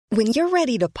When you're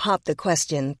ready to pop the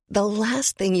question, the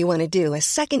last thing you want to do is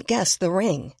second-guess the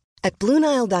ring. At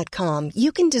BlueNile.com,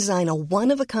 you can design a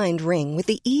one-of-a-kind ring with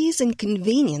the ease and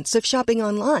convenience of shopping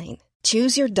online.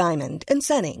 Choose your diamond and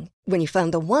setting. When you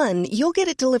find the one, you'll get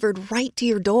it delivered right to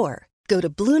your door. Go to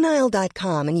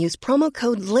BlueNile.com and use promo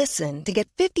code LISTEN to get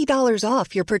 $50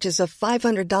 off your purchase of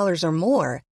 $500 or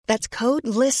more. That's code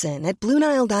LISTEN at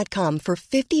BlueNile.com for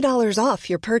 $50 off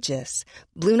your purchase.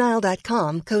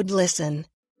 BlueNile.com, code LISTEN.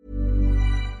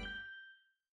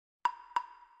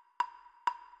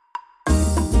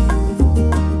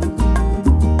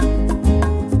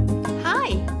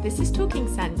 This is Talking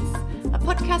Sense, a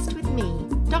podcast with me,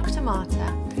 Dr.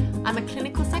 Marta. I'm a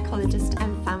clinical psychologist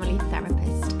and family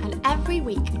therapist, and every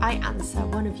week I answer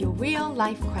one of your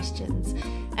real-life questions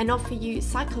and offer you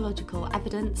psychological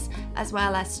evidence as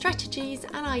well as strategies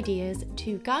and ideas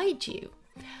to guide you.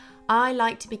 I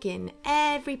like to begin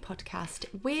every podcast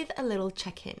with a little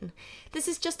check-in. This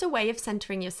is just a way of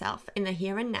centering yourself in the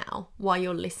here and now while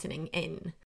you're listening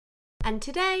in. And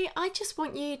today, I just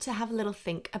want you to have a little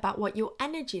think about what your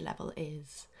energy level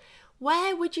is.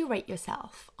 Where would you rate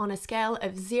yourself on a scale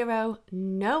of 0,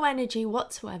 no energy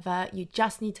whatsoever, you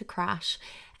just need to crash,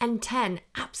 and 10,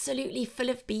 absolutely full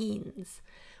of beans?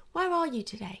 Where are you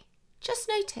today? Just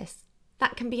notice.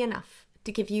 That can be enough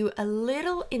to give you a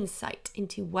little insight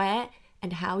into where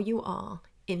and how you are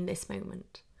in this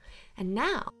moment. And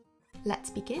now, let's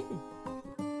begin.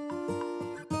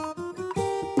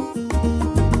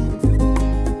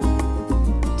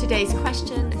 Today's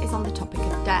question is on the topic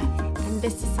of death, and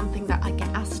this is something that I get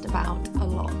asked about a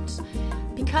lot.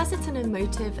 Because it's an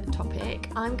emotive topic,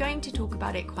 I'm going to talk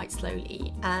about it quite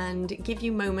slowly and give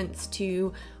you moments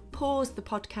to pause the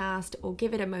podcast or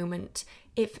give it a moment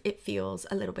if it feels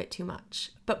a little bit too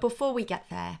much. But before we get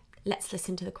there, let's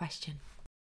listen to the question.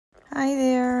 Hi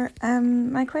there.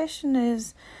 My question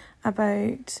is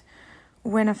about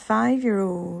when a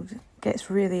 5-year-old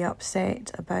gets really upset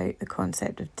about the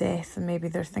concept of death, and maybe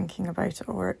they're thinking about it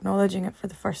or acknowledging it for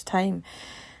the first time,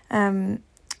 and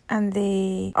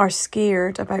they are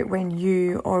scared about when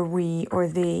you or we or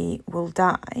they will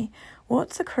die.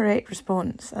 What's the correct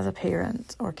response as a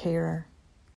parent or carer?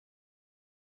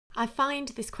 I find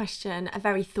this question a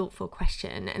very thoughtful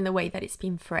question in the way that it's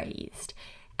been phrased.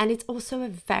 And it's also a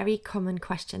very common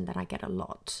question that I get a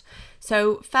lot.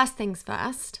 So first things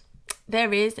first,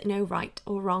 there is no right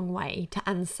or wrong way to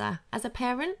answer as a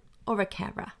parent or a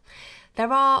carer.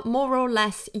 There are more or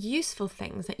less useful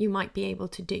things that you might be able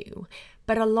to do,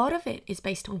 but a lot of it is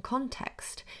based on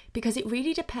context because it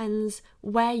really depends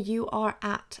where you are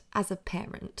at as a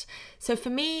parent. So for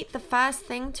me, the first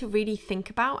thing to really think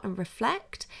about and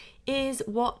reflect is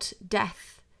what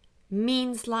death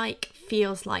means like,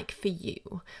 feels like for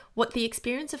you. What the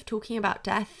experience of talking about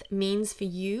death means for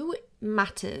you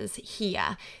matters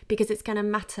here because it's going to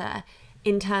matter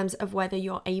in terms of whether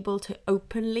you're able to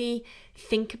openly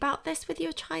think about this with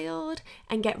your child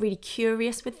and get really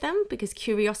curious with them, because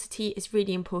curiosity is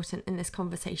really important in this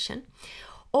conversation,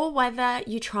 or whether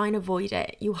you try and avoid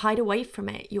it, you hide away from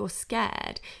it, you're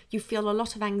scared, you feel a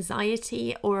lot of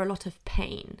anxiety or a lot of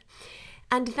pain.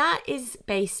 And that is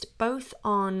based both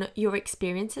on your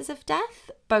experiences of death,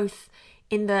 both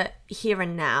in the here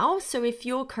and now. So if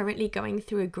you're currently going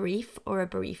through a grief or a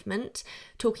bereavement,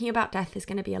 talking about death is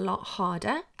going to be a lot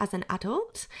harder as an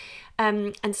adult.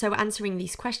 And so answering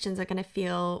these questions are going to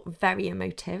feel very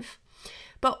emotive.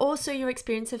 But also your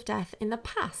experience of death in the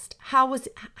past. How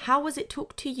was it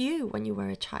talked to you when you were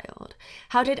a child?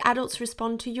 How did adults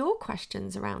respond to your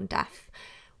questions around death?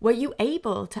 Were you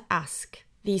able to ask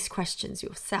these questions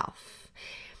yourself?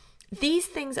 These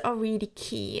things are really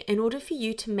key in order for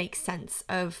you to make sense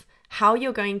of how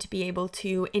you're going to be able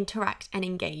to interact and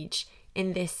engage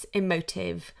in this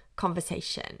emotive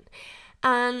conversation.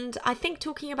 And I think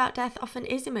talking about death often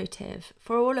is emotive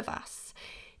for all of us.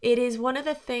 It is one of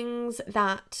the things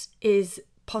that is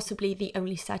possibly the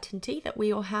only certainty that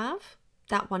we all have,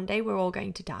 that one day we're all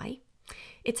going to die.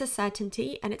 It's a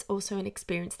certainty, and it's also an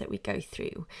experience that we go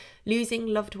through. Losing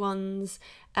loved ones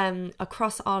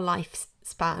across our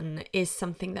lifespan is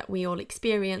something that we all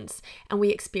experience, and we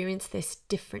experience this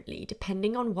differently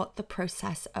depending on what the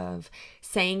process of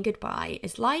saying goodbye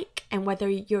is like and whether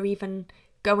you're even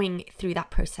going through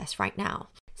that process right now.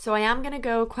 So I am going to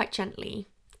go quite gently,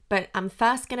 but I'm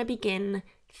first going to begin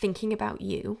thinking about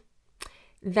you.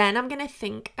 Then I'm going to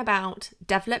think about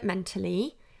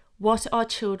developmentally what our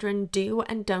children do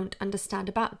and don't understand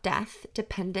about death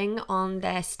depending on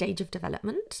their stage of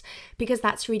development, because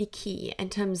that's really key in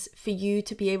terms for you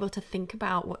to be able to think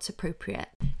about what's appropriate.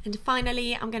 And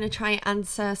finally, I'm going to try and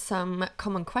answer some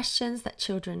common questions that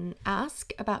children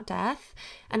ask about death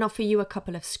and offer you a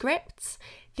couple of scripts.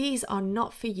 These are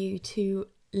not for you to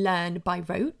learn by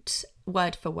rote,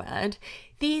 word for word.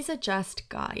 These are just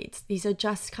guides. These are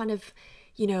just kind of,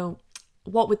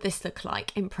 what would this look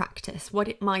like in practice?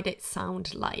 What might it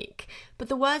sound like? But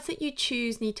the words that you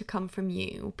choose need to come from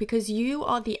you, because you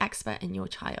are the expert in your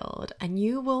child and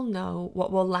you will know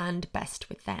what will land best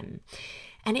with them.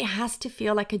 And it has to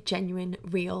feel like a genuine,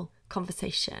 real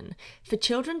conversation. For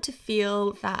children to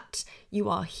feel that you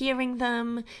are hearing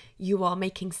them, you are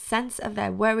making sense of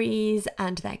their worries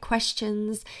and their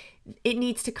questions, it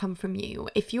needs to come from you.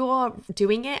 If you're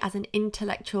doing it as an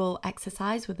intellectual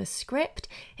exercise with a script,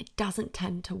 it doesn't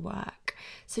tend to work.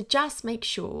 So just make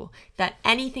sure that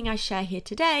anything I share here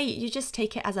today, you just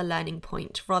take it as a learning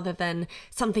point rather than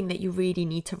something that you really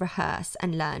need to rehearse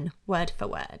and learn word for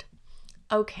word.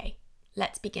 Okay,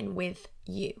 let's begin with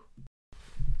you.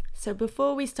 So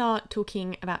before we start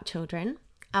talking about children,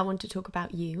 I want to talk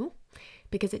about you,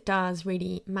 because it does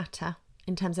really matter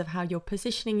in terms of how you're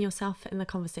positioning yourself in the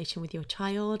conversation with your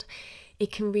child.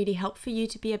 It can really help for you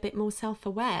to be a bit more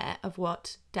self-aware of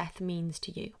what death means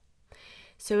to you.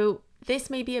 So this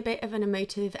may be a bit of an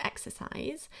emotive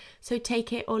exercise, so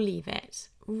take it or leave it.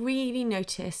 Really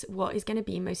notice what is going to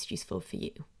be most useful for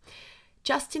you.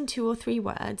 Just in 2 or 3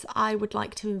 words, I would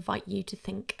like to invite you to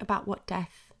think about what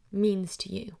death means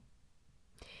to you.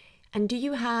 And do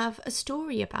you have a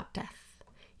story about death?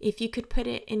 If you could put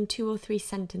it in 2 or 3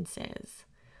 sentences,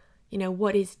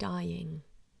 what is dying?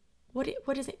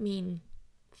 What does it mean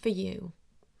for you?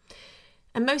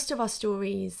 And most of our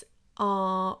stories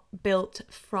are built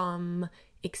from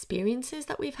experiences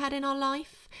that we've had in our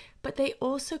life, but they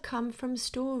also come from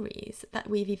stories that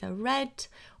we've either read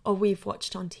or we've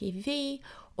watched on TV,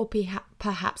 or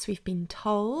perhaps we've been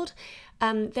told.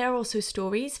 There are also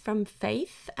stories from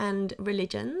faith and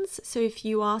religions. So if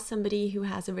you are somebody who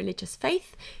has a religious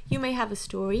faith, you may have a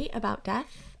story about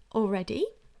death already.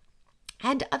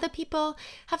 And other people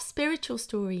have spiritual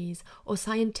stories or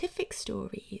scientific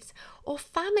stories or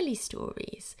family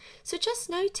stories. So just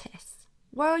notice,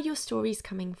 where are your stories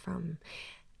coming from?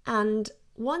 And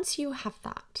once you have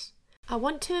that, I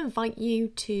want to invite you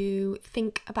to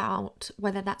think about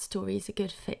whether that story is a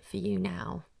good fit for you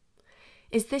now.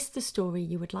 Is this the story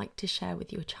you would like to share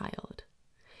with your child?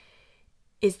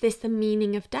 Is this the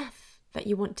meaning of death that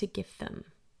you want to give them?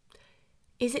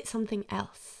 Is it something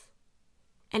else?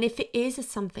 And if it is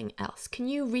something else, can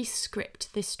you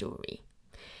re-script this story?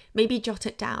 Maybe jot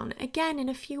it down, again, in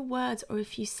a few words or a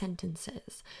few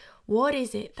sentences. What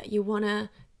is it that you want to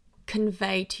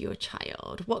convey to your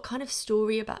child? What kind of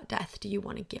story about death do you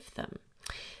want to give them?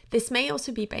 This may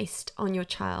also be based on your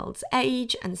child's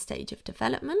age and stage of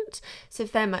development. So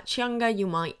if they're much younger, you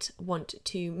might want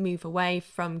to move away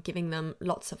from giving them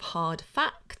lots of hard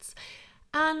facts.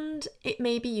 And it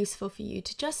may be useful for you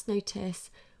to just notice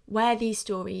where these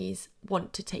stories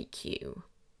want to take you.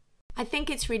 I think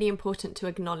it's really important to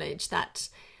acknowledge that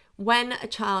when a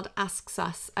child asks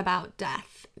us about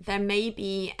death, there may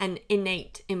be an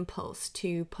innate impulse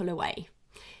to pull away,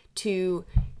 to,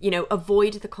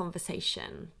 avoid the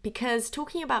conversation, because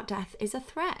talking about death is a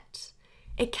threat.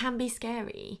 It can be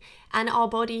scary, and our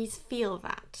bodies feel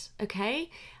that, okay?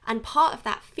 And part of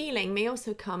that feeling may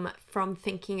also come from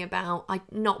thinking about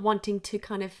not wanting to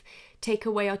kind of take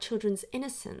away our children's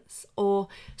innocence or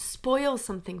spoil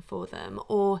something for them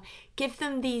or give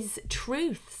them these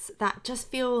truths that just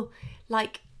feel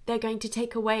like they're going to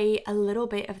take away a little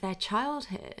bit of their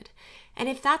childhood. And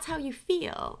if that's how you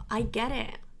feel, I get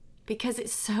it. Because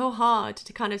it's so hard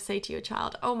to kind of say to your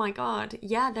child, oh my God,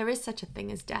 yeah, there is such a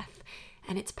thing as death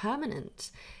and it's permanent.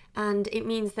 And it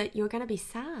means that you're going to be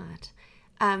sad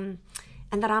and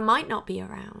that I might not be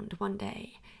around one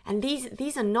day. And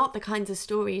these are not the kinds of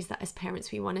stories that as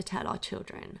parents we want to tell our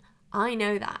children. I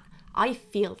know that. I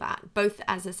feel that, both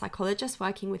as a psychologist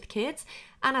working with kids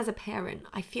and as a parent.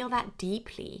 I feel that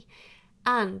deeply.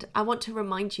 And I want to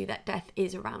remind you that death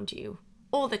is around you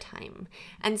all the time.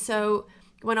 And so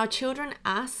when our children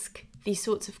ask these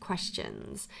sorts of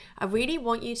questions, I really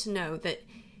want you to know that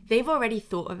they've already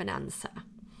thought of an answer.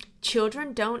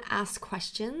 Children don't ask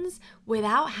questions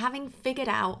without having figured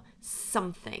out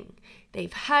something.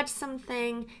 They've heard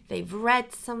something, they've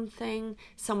read something,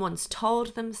 someone's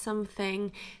told them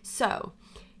something. So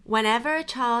whenever a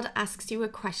child asks you a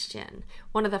question,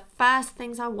 one of the first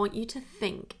things I want you to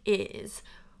think is,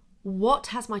 what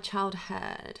has my child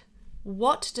heard?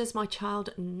 what does my child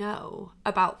know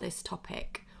about this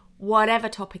topic, whatever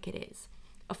topic it is?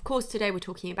 Of course, today we're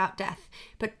talking about death,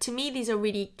 but to me, these are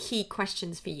really key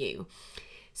questions for you.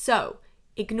 So,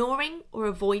 ignoring or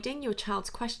avoiding your child's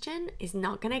question is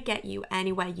not going to get you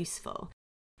anywhere useful.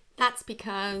 That's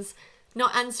because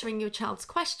not answering your child's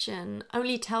question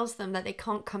only tells them that they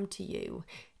can't come to you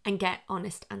and get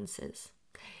honest answers.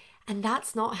 And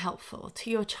that's not helpful to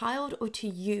your child or to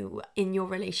you in your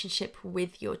relationship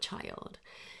with your child.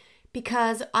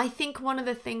 Because I think one of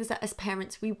the things that as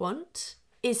parents we want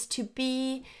is to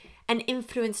be an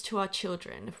influence to our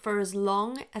children for as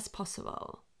long as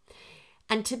possible.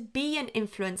 And to be an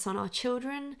influence on our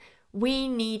children, we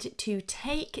need to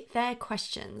take their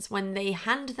questions when they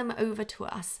hand them over to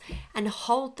us and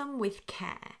hold them with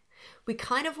care. We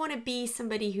kind of want to be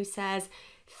somebody who says,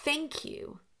 thank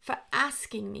you for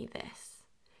asking me this.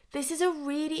 This is a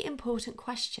really important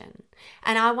question,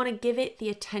 and I want to give it the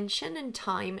attention and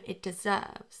time it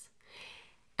deserves.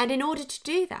 And in order to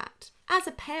do that, as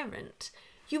a parent,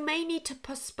 you may need to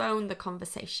postpone the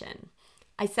conversation.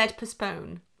 I said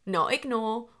postpone, not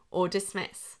ignore or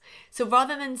dismiss. So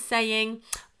rather than saying,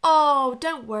 oh,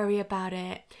 don't worry about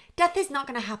it, death is not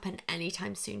going to happen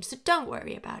anytime soon, so don't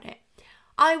worry about it,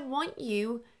 I want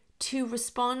you to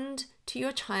respond to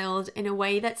your child in a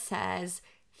way that says,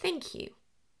 thank you.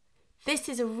 This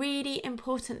is a really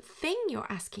important thing you're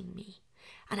asking me,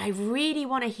 and I really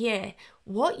want to hear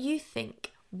what you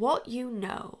think, what you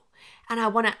know, and I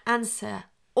want to answer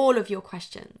all of your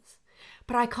questions,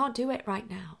 but I can't do it right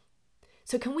now.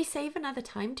 So can we save another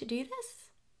time to do this?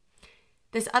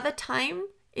 This other time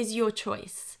is your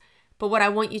choice, but what I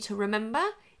want you to remember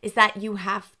is that you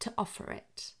have to offer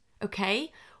it,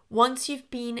 okay? Once you've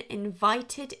been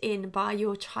invited in by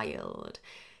your child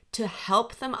to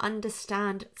help them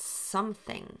understand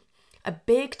something, a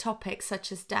big topic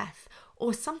such as death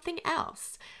or something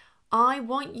else, I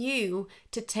want you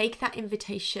to take that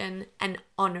invitation and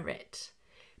honor it.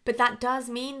 But that does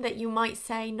mean that you might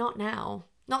say, not now,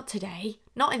 not today,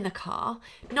 not in the car,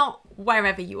 not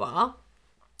wherever you are.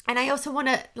 And I also want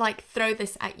to throw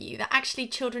this at you that actually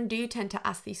children do tend to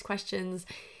ask these questions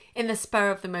in the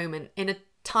spur of the moment, in a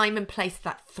time and place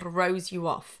that throws you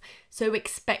off. So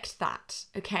expect that,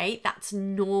 okay? That's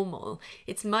normal.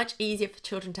 It's much easier for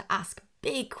children to ask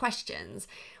big questions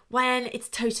when it's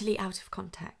totally out of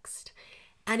context.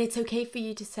 And it's okay for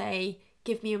you to say,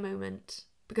 give me a moment,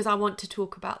 because I want to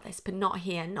talk about this, but not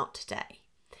here, not today.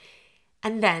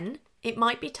 And then it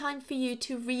might be time for you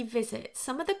to revisit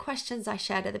some of the questions I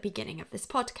shared at the beginning of this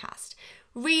podcast.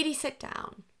 Really sit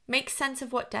down, make sense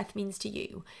of what death means to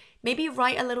you. Maybe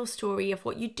write a little story of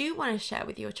what you do want to share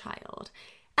with your child.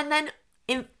 And then,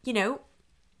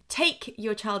 take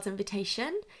your child's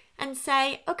invitation and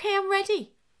say, okay, I'm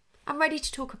ready. I'm ready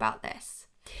to talk about this.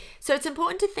 So it's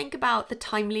important to think about the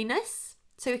timeliness.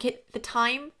 So the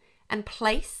time and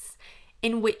place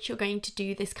in which you're going to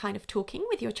do this kind of talking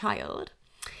with your child.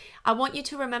 I want you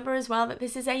to remember as well that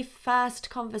this is a first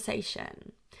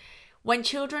conversation. When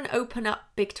children open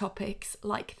up big topics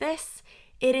like this,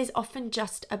 it is often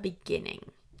just a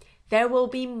beginning. There will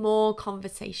be more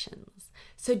conversations.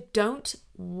 So don't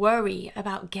worry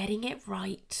about getting it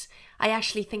right. I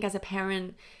actually think as a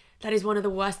parent, that is one of the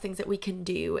worst things that we can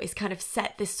do, is kind of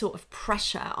set this sort of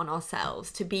pressure on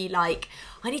ourselves to be like,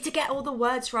 I need to get all the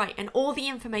words right and all the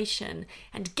information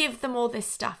and give them all this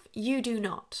stuff. You do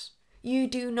not. You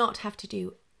do not have to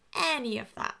do any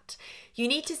of that. You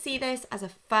need to see this as a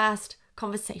first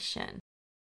conversation.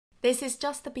 This is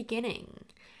just the beginning.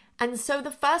 And so the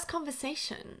first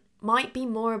conversation might be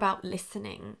more about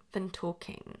listening than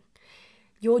talking.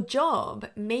 Your job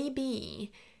may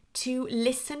be to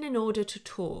listen in order to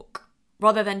talk,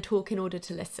 rather than talk in order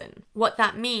to listen. What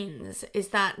that means is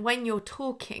that when you're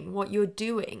talking, what you're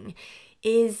doing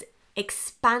is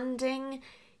expanding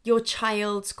your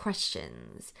child's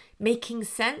questions, making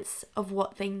sense of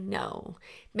what they know,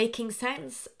 making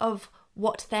sense of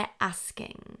what they're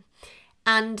asking,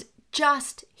 and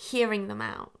just hearing them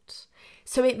out.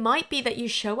 So it might be that you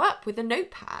show up with a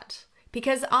notepad,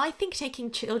 because I think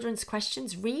taking children's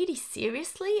questions really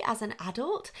seriously as an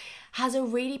adult has a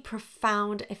really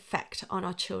profound effect on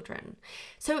our children.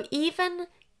 So even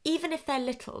if they're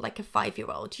little, like a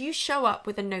 5-year-old, you show up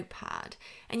with a notepad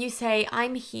and you say,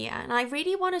 I'm here and I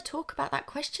really want to talk about that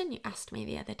question you asked me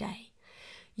the other day.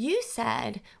 You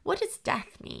said, what does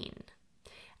death mean?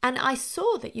 And I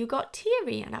saw that you got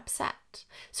teary and upset.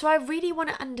 So I really want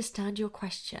to understand your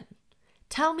question.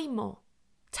 Tell me more.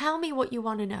 Tell me what you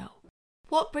want to know.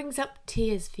 What brings up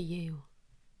tears for you?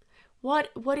 What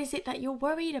is it that you're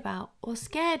worried about or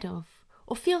scared of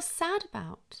or feel sad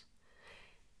about?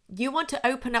 You want to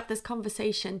open up this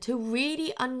conversation to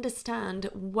really understand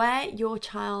where your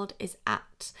child is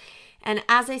at. And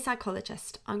as a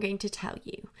psychologist, I'm going to tell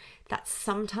you that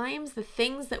sometimes the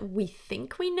things that we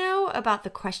think we know about the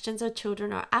questions our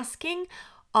children are asking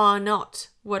are not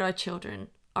what our children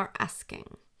are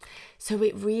asking. So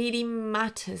it really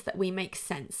matters that we make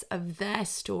sense of their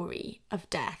story of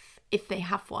death, if they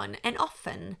have one. And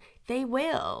often they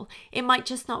will. It might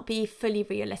just not be fully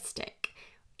realistic.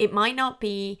 It might not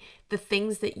be the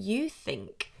things that you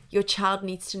think your child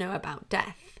needs to know about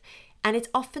death. And it's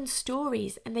often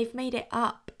stories, and they've made it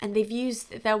up, and they've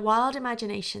used their wild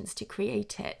imaginations to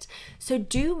create it. So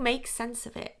do make sense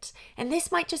of it. And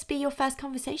this might just be your first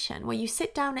conversation where you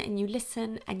sit down and you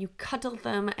listen and you cuddle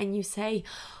them and you say,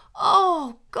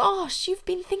 "Oh gosh, you've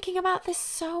been thinking about this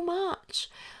so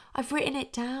much. I've written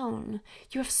it down.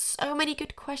 You have so many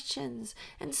good questions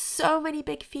and so many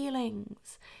big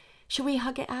feelings. Should we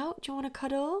hug it out? Do you want to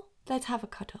cuddle? Let's have a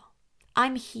cuddle.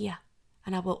 I'm here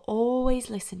and I will always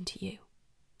listen to you.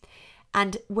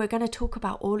 And we're going to talk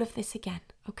about all of this again,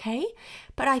 okay?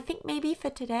 But I think maybe for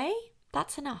today,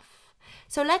 that's enough.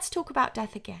 So let's talk about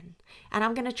death again. And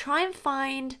I'm going to try and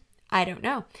find, I don't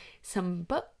know, some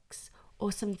books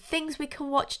or some things we can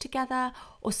watch together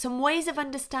or some ways of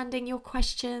understanding your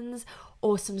questions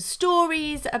or some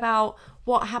stories about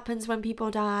what happens when people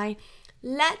die.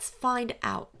 Let's find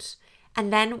out.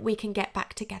 And then we can get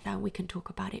back together and we can talk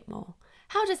about it more.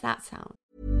 How does that sound?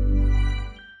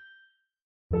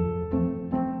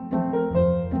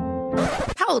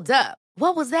 Hold up.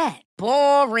 What was that?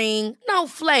 Boring. No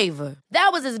flavor. That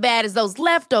was as bad as those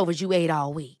leftovers you ate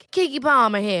all week. Keke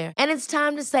Palmer here. And it's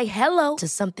time to say hello to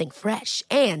something fresh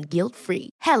and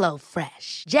guilt-free. Hello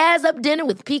Fresh. Jazz up dinner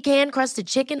with pecan-crusted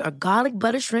chicken or garlic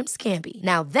butter shrimp scampi.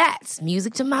 Now that's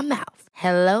music to my mouth.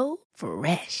 Hello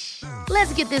Fresh.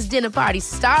 Let's get this dinner party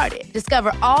started.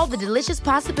 Discover all the delicious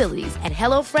possibilities at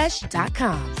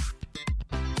HelloFresh.com.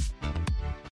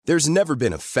 There's never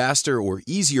been a faster or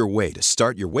easier way to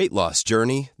start your weight loss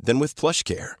journey than with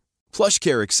PlushCare.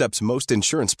 PlushCare accepts most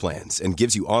insurance plans and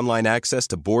gives you online access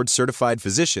to board-certified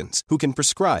physicians who can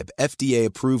prescribe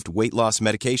FDA-approved weight loss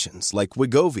medications like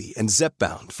Wegovy and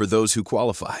Zepbound for those who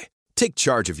qualify. Take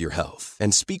charge of your health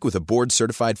and speak with a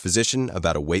board-certified physician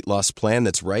about a weight loss plan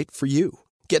that's right for you.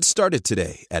 Get started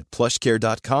today at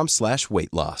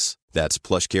plushcare.com/weight loss. That's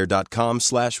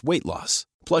plushcare.com/weight loss.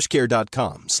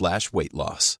 plushcare.com/weight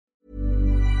loss.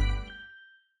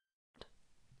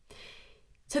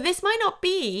 So this might not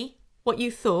be what you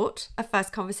thought a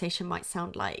first conversation might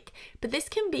sound like, but this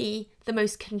can be the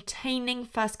most containing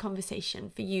first conversation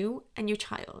for you and your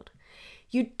child.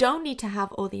 You don't need to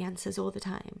have all the answers all the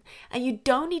time, and you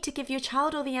don't need to give your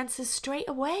child all the answers straight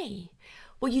away.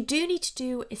 What you do need to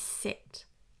do is sit,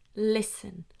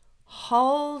 listen,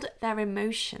 hold their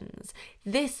emotions.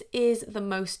 This is the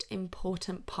most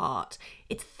important part.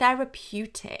 It's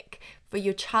therapeutic for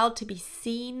your child to be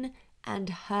seen and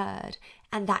heard,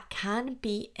 and that can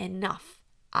be enough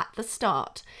at the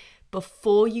start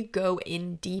before you go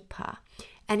in deeper.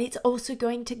 And it's also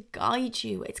going to guide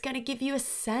you. It's going to give you a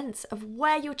sense of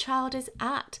where your child is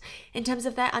at in terms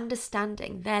of their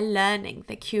understanding, their learning,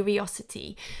 their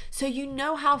curiosity. So you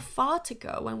know how far to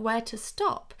go and where to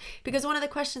stop. Because one of the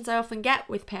questions I often get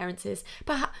with parents is,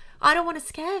 but I don't want to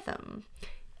scare them.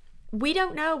 We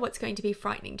don't know what's going to be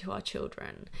frightening to our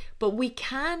children, but we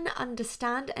can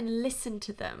understand and listen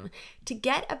to them to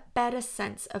get a better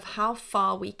sense of how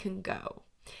far we can go.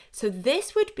 So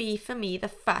this would be, for me, the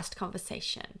first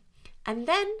conversation. And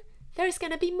then there's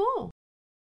going to be more.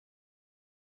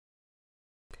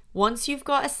 Once you've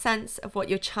got a sense of what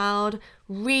your child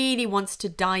really wants to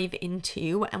dive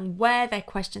into and where their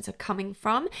questions are coming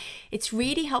from, it's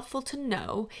really helpful to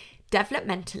know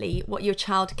developmentally what your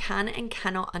child can and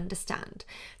cannot understand.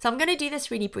 So I'm going to do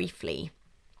this really briefly.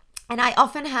 And I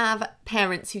often have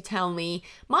parents who tell me,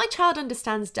 my child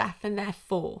understands death and they're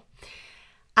 4.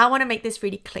 I want to make this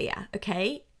really clear,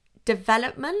 okay?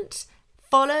 Development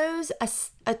follows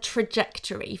a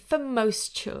trajectory for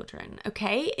most children,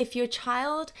 okay? If your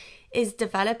child is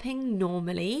developing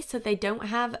normally, so they don't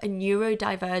have a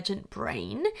neurodivergent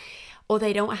brain, or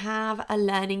they don't have a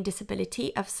learning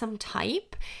disability of some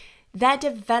type, their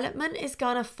development is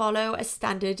going to follow a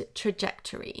standard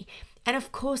trajectory. And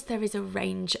of course, there is a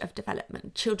range of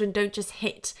development. Children don't just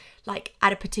hit, like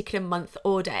at a particular month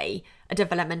or day, a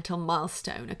developmental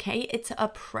milestone, okay? It's a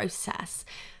process.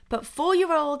 But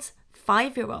 4-year-olds,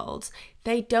 5-year-olds,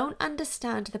 they don't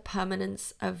understand the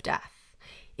permanence of death.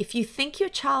 If you think your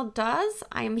child does,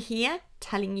 I am here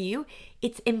telling you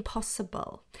it's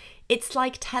impossible. It's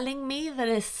like telling me that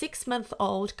a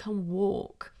 6-month-old can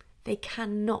walk. They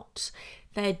cannot.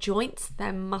 their joints,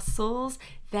 their muscles,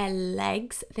 their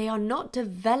legs, they are not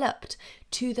developed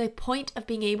to the point of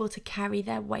being able to carry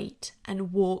their weight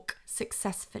and walk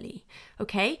successfully.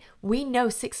 Okay? We know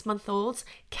 6-month-olds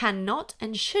cannot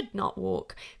and should not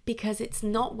walk because it's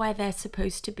not where they're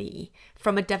supposed to be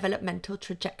from a developmental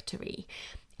trajectory.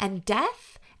 And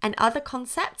death and other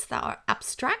concepts that are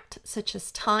abstract, such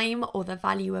as time or the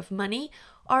value of money,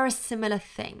 are a similar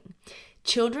thing.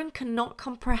 Children cannot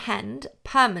comprehend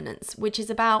permanence, which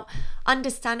is about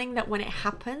understanding that when it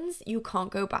happens, you can't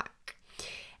go back.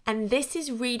 And this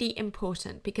is really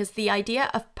important because the idea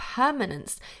of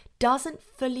permanence doesn't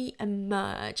fully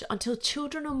emerge until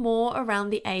children are more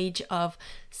around the age of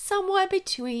somewhere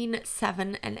between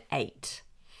 7 and 8.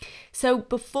 So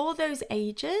before those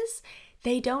ages,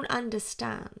 they don't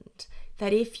understand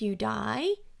that if you die,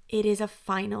 it is a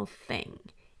final thing.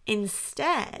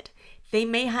 Instead, they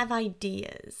may have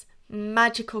ideas,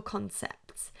 magical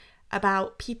concepts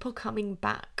about people coming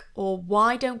back, or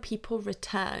why don't people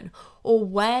return, or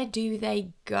where do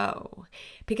they go?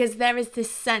 Because there is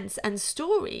this sense and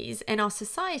stories in our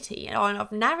society and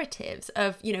of narratives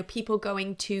of, people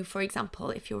going to, for example,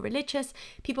 if you're religious,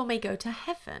 people may go to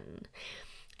heaven.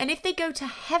 And if they go to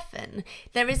heaven,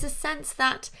 there is a sense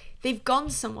that they've gone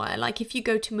somewhere. Like if you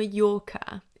go to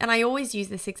Mallorca, and I always use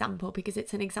this example because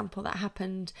it's an example that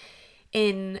happened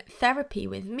in therapy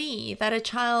with me, that a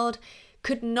child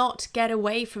could not get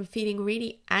away from feeling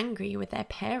really angry with their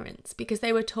parents because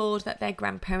they were told that their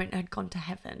grandparent had gone to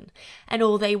heaven and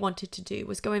all they wanted to do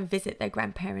was go and visit their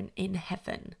grandparent in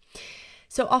heaven.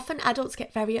 So often adults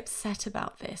get very upset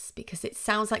about this because it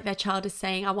sounds like their child is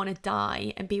saying, I want to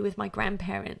die and be with my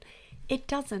grandparent. It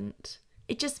doesn't.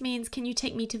 It just means, can you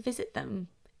take me to visit them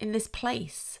in this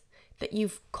place that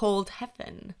you've called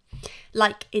heaven?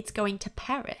 Like it's going to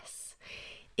Paris.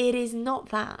 It is not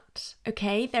that,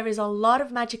 okay? There is a lot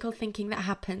of magical thinking that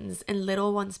happens in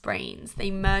little ones' brains. They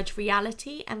merge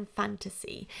reality and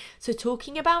fantasy. So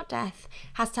talking about death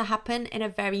has to happen in a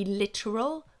very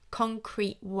literal,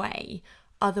 concrete way.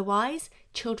 Otherwise,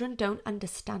 children don't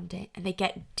understand it and they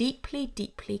get deeply,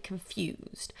 deeply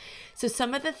confused. So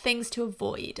some of the things to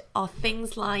avoid are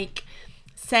things like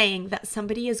saying that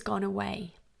somebody has gone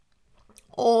away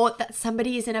or that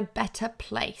somebody is in a better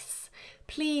place.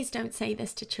 Please don't say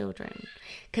this to children,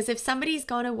 because if somebody's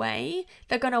gone away,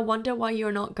 they're going to wonder why you're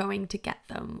not going to get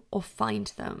them or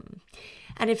find them.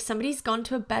 And if somebody's gone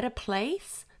to a better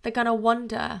place, they're going to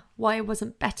wonder why it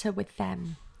wasn't better with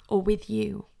them or with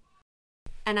you.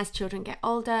 And as children get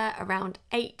older, around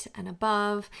 8 and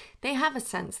above, they have a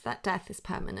sense that death is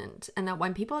permanent and that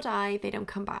when people die, they don't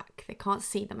come back. They can't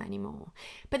see them anymore.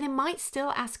 But they might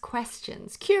still ask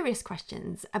questions, curious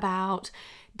questions about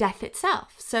death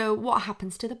itself. So what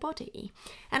happens to the body?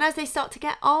 And as they start to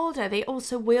get older, they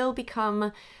also will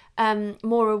become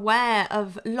more aware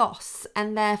of loss,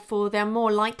 and therefore they're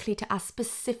more likely to ask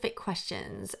specific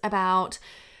questions about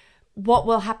what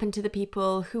will happen to the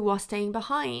people who are staying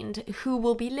behind, who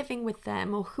will be living with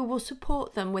them, or who will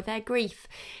support them with their grief.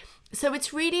 So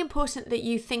it's really important that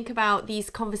you think about these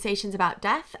conversations about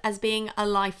death as being a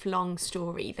lifelong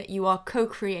story that you are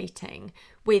co-creating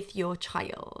with your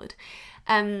child.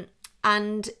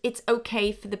 And it's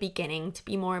okay for the beginning to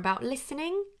be more about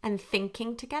listening and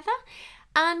thinking together.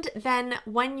 And then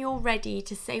when you're ready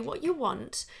to say what you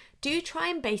want, do try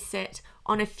and base it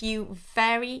on a few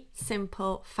very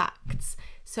simple facts.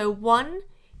 So 1,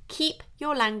 keep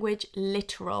your language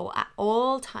literal at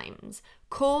all times.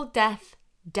 Call death,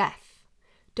 death.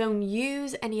 Don't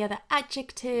use any other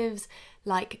adjectives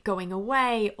like going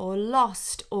away or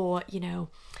lost or,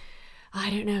 I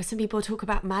don't know, some people talk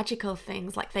about magical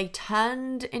things like they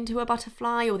turned into a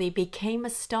butterfly or they became a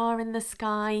star in the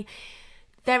sky.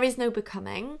 There is no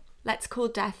becoming. Let's call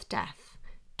death, death.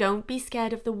 Don't be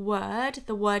scared of the word.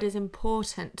 The word is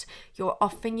important. You're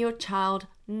offering your child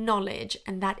knowledge,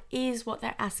 and that is what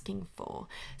they're asking for.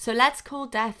 So let's call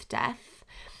death, death,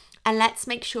 and let's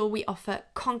make sure we offer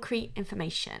concrete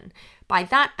information. By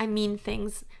that, I mean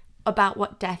things about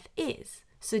what death is.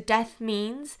 So death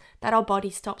means that our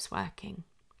body stops working.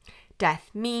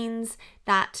 Death means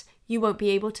that you won't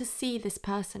be able to see this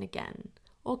person again,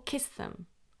 or kiss them,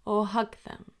 or hug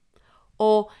them,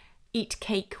 or eat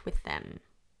cake with them.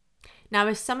 Now,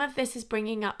 if some of this is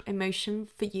bringing up emotion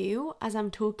for you as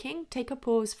I'm talking, take a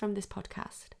pause from this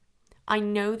podcast. I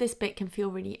know this bit can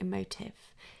feel really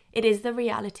emotive. It is the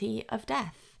reality of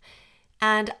death.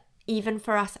 And even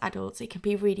for us adults, it can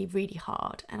be really, really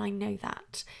hard. And I know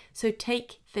that. So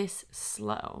take this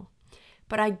slow.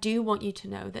 But I do want you to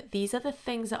know that these are the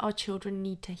things that our children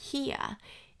need to hear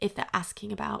if they're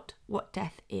asking about what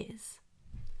death is.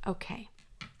 Okay.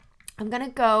 I'm going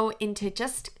to go into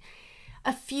just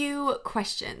a few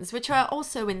questions, which are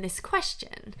also in this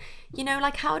question. You know,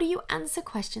 like, how do you answer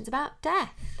questions about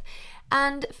death?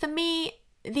 And for me,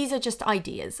 these are just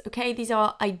ideas, okay? These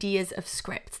are ideas of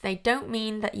scripts. They don't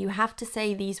mean that you have to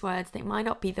say these words. They might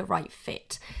not be the right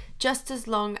fit, just as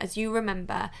long as you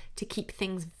remember to keep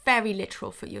things very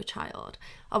literal for your child.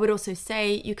 I would also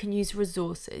say you can use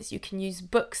resources. You can use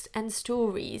books and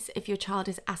stories if your child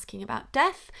is asking about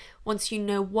death. Once you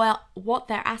know what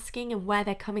they're asking and where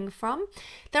they're coming from,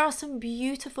 there are some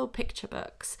beautiful picture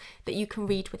books that you can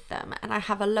read with them. And I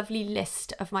have a lovely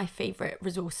list of my favorite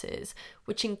resources,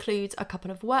 which includes a couple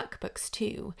of workbooks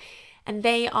too. And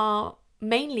they are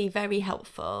mainly very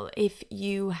helpful if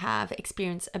you have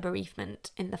experienced a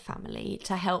bereavement in the family,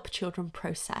 to help children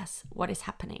process what is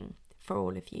happening for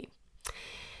all of you.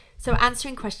 So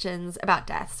answering questions about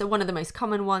death. So one of the most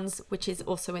common ones, which is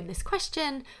also in this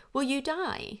question, will you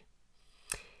die?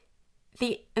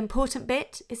 The important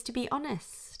bit is to be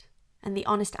honest. And the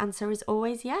honest answer is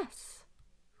always yes.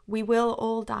 We will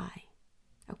all die.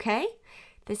 Okay?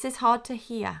 This is hard to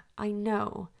hear, I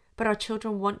know, but our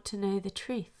children want to know the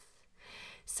truth.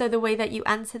 So the way that you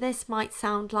answer this might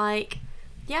sound like,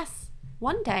 yes,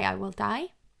 one day I will die.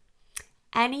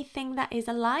 Anything that is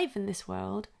alive in this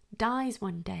world dies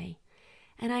one day.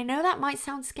 And I know that might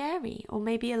sound scary or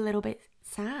maybe a little bit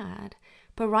sad,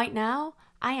 but right now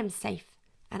I am safe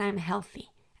and I'm healthy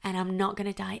and I'm not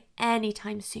going to die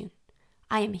anytime soon.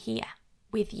 I am here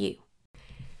with you.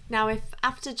 Now, if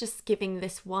after just giving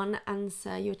this one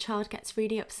answer your child gets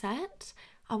really upset,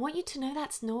 I want you to know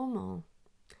that's normal.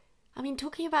 I mean,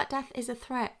 talking about death is a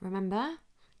threat, remember?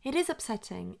 It is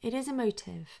upsetting, it is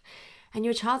emotive. And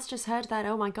your child's just heard that,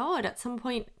 oh my God, at some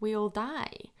point we all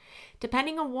die.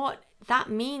 Depending on what that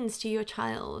means to your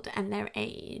child and their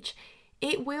age,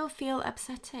 it will feel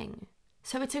upsetting.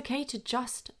 So it's okay to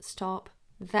just stop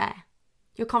there.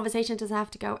 Your conversation doesn't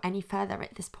have to go any further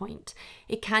at this point.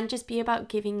 It can just be about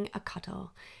giving a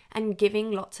cuddle and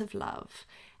giving lots of love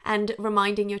and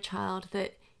reminding your child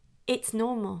that it's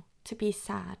normal to be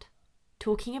sad.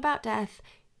 Talking about death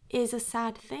is a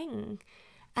sad thing,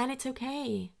 and it's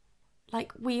okay.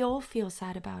 Like, we all feel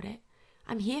sad about it.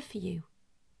 I'm here for you.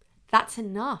 That's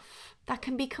enough. That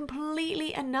can be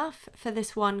completely enough for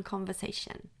this one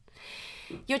conversation.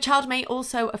 Your child may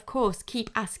also, of course, keep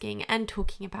asking and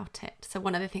talking about it. So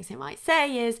one of the things they might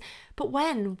say is, but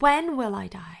when? When will I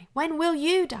die? When will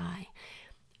you die?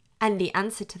 And the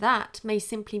answer to that may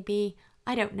simply be,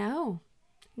 I don't know.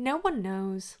 No one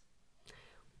knows.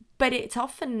 But it's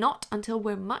often not until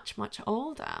we're much, much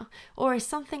older or if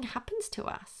something happens to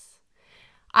us.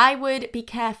 I would be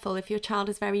careful if your child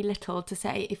is very little to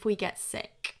say if we get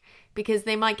sick, because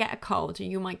they might get a cold or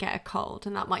you might get a cold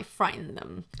and that might frighten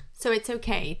them. So it's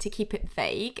okay to keep it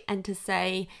vague and to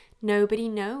say nobody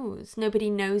knows. Nobody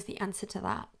knows the answer to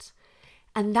that.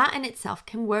 And that in itself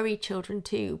can worry children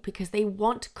too, because they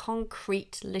want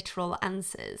concrete, literal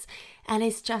answers. And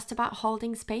it's just about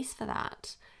holding space for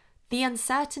that. The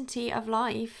uncertainty of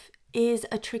life is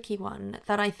a tricky one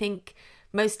that I think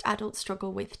most adults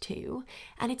struggle with too.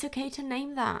 And it's okay to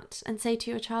name that and say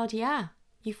to your child, yeah,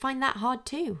 you find that hard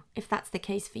too, if that's the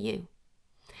case for you.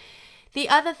 The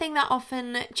other thing that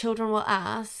often children will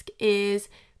ask is,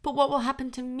 but what will happen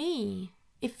to me?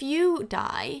 If you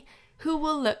die, who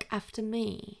will look after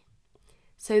me?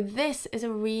 So this is a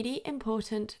really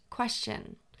important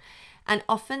question. And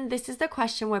often this is the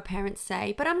question where parents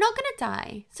say, but I'm not going to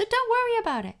die, so don't worry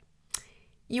about it.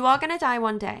 You are going to die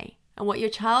one day. And what your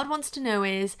child wants to know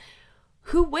is,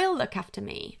 who will look after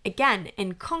me? Again,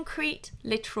 in concrete,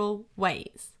 literal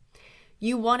ways.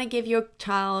 You want to give your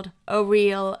child a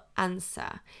real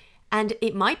answer. And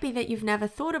it might be that you've never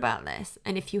thought about this.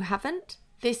 And if you haven't,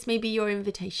 this may be your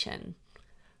invitation.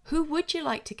 Who would you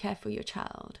like to care for your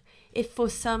child if for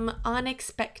some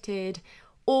unexpected,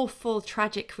 awful,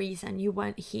 tragic reason you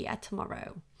weren't here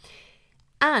tomorrow?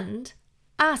 And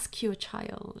ask your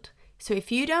child. So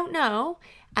if you don't know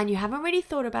and you haven't really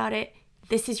thought about it,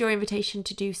 this is your invitation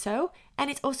to do so. And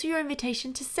it's also your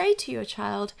invitation to say to your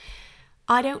child,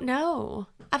 I don't know.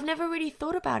 I've never really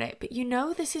thought about it, but you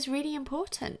know this is really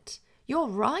important. You're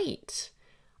right.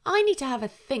 I need to have a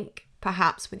think,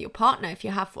 perhaps with your partner if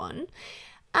you have one.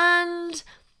 And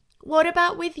what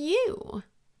about with you?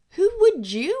 Who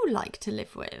would you like to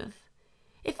live with?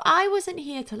 If I wasn't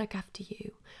here to look after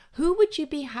you, who would you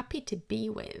be happy to be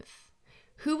with?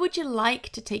 Who would you like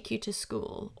to take you to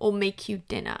school or make you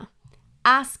dinner?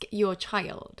 Ask your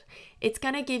child. It's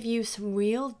going to give you some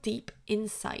real deep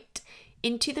insight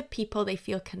into the people they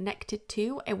feel connected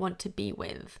to and want to be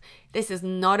with. This is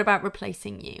not about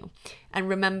replacing you. And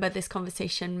remember, this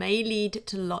conversation may lead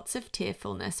to lots of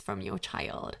tearfulness from your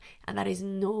child, and that is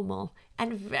normal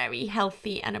and very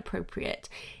healthy and appropriate.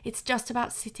 It's just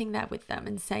about sitting there with them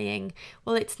and saying,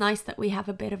 well, it's nice that we have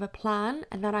a bit of a plan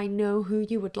and that I know who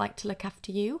you would like to look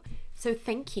after you. So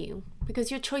thank you,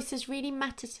 because your choices really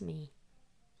matter to me.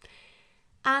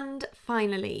 And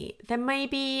finally, there may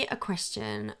be a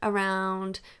question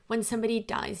around when somebody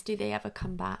dies, do they ever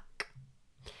come back?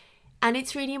 And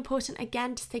it's really important,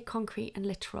 again, to stay concrete and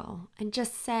literal and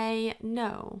just say,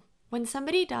 no, when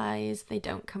somebody dies, they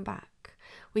don't come back.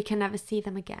 We can never see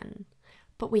them again,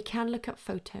 but we can look at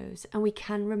photos and we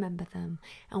can remember them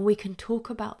and we can talk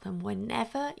about them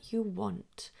whenever you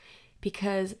want,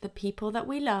 because the people that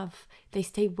we love, they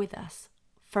stay with us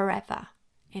forever.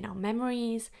 In our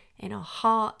memories, in our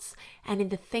hearts, and in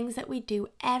the things that we do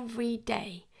every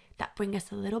day that bring us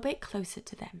a little bit closer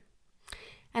to them.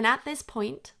 And at this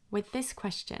point, with this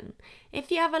question,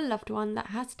 if you have a loved one that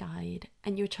has died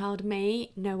and your child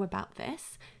may know about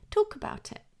this, talk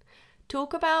about it.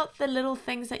 Talk about the little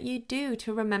things that you do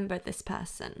to remember this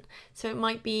person. So it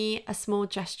might be a small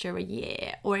gesture a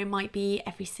year, or it might be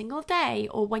every single day,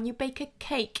 or when you bake a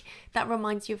cake that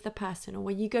reminds you of the person, or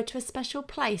when you go to a special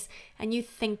place and you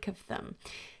think of them.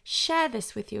 Share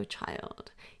this with your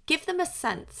child. Give them a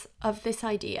sense of this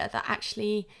idea that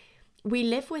actually we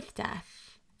live with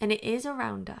death and it is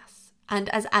around us. And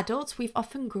as adults, we've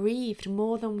often grieved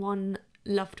more than one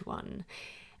loved one,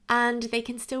 and they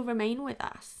can still remain with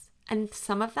us. And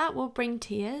some of that will bring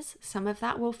tears, some of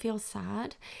that will feel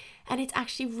sad. And it's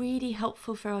actually really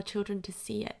helpful for our children to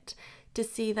see it, to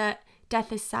see that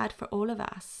death is sad for all of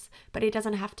us, but it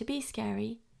doesn't have to be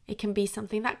scary. It can be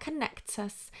something that connects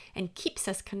us and keeps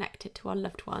us connected to our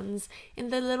loved ones in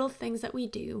the little things that we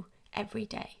do every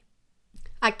day.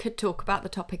 I could talk about the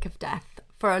topic of death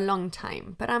for a long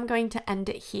time, but I'm going to end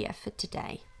it here for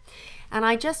today. And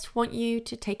I just want you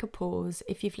to take a pause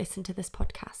if you've listened to this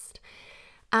podcast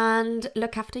and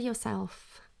look after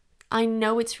yourself. I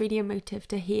know it's really emotive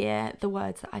to hear the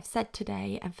words that I've said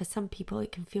today, and for some people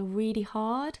it can feel really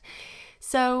hard.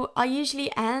 So I usually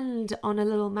end on a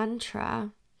little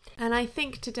mantra, and I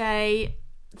think today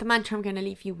the mantra I'm going to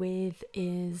leave you with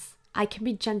is, I can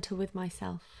be gentle with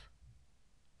myself.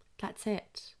 That's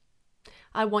it.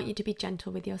 I want you to be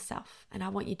gentle with yourself, and I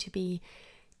want you to be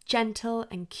gentle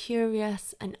and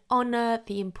curious and honor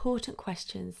the important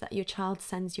questions that your child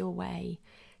sends your way.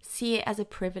 See it as a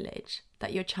privilege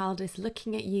that your child is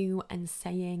looking at you and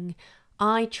saying,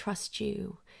 I trust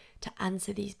you to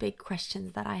answer these big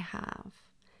questions that I have.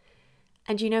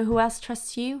 And you know who else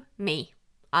trusts you? Me.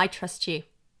 I trust you.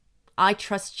 I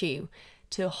trust you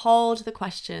to hold the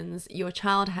questions your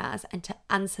child has and to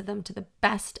answer them to the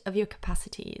best of your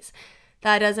capacities.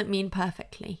 That doesn't mean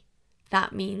perfectly.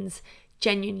 That means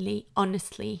genuinely,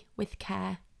 honestly, with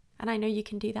care. And I know you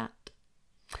can do that.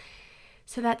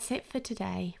 So that's it for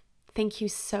today. Thank you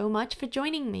so much for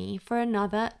joining me for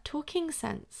another Talking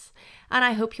Sense. And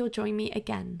I hope you'll join me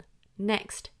again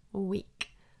next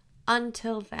week.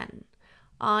 Until then,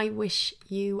 I wish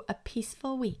you a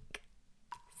peaceful week.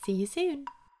 See you soon.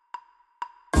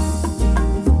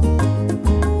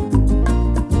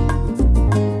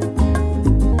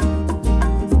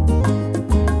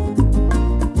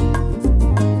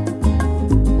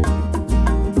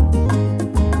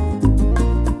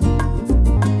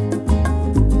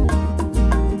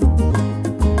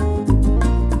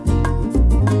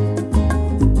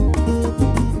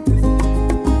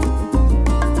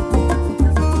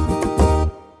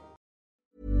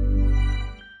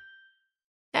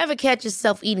 Ever catch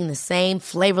yourself eating the same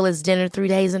flavorless dinner 3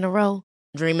 days in a row?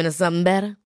 Dreaming of something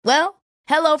better? Well,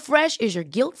 HelloFresh is your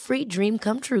guilt-free dream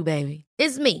come true, baby.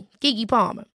 It's me, Keke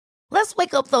Palmer. Let's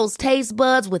wake up those taste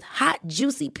buds with hot,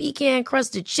 juicy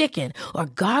pecan-crusted chicken or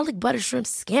garlic butter shrimp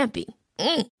scampi.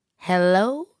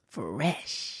 Hello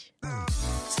Fresh.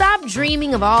 Stop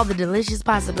dreaming of all the delicious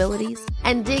possibilities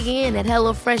and dig in at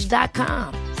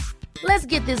HelloFresh.com. Let's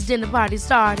get this dinner party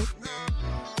started.